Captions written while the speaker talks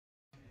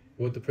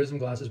Would the Prism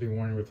glasses be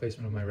worn in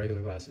replacement of my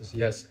regular glasses?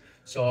 Yes.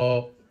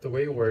 So the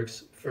way it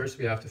works, first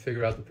we have to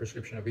figure out the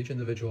prescription of each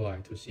individual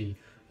eye to see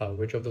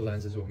which of the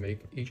lenses will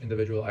make each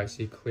individual eye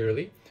see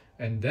clearly.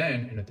 And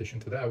then, in addition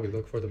to that, we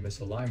look for the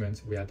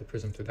misalignment. We add the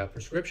Prism to that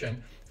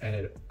prescription, and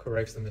it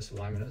corrects the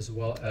misalignment as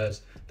well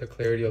as the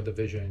clarity of the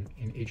vision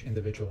in each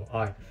individual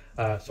eye.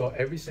 So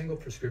every single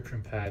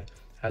prescription pad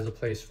has a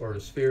place for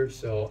a sphere,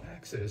 cell,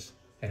 axis,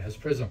 and has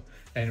Prism.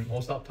 And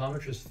most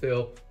optometrists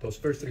fill those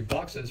first 3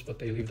 boxes, but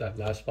they leave that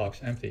last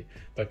box empty.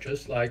 But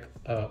just like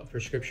a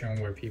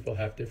prescription where people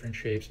have different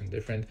shapes and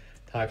different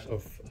types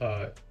of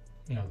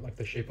like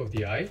the shape of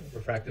the eye,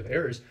 refractive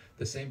errors,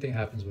 the same thing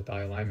happens with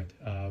eye alignment.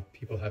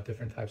 People have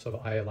different types of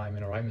eye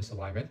alignment or eye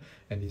misalignment,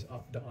 and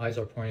the eyes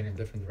are pointing in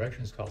different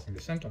directions, causing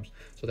the symptoms.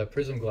 So that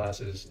Prism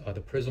glasses,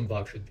 the Prism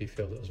box should be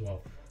filled as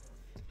well.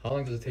 How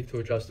long does it take to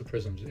adjust the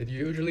prisms? It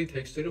usually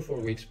takes 2 to 4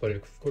 weeks, but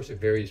of course it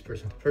varies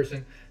person to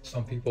person.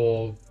 Some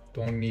people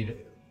don't need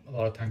a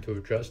lot of time to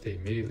adjust. They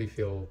immediately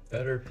feel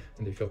better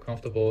and they feel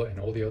comfortable,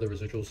 and all the other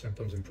residual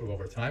symptoms improve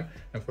over time.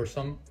 And for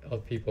some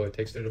people, it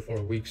takes 3 to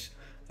 4 weeks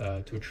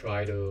to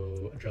try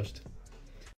to adjust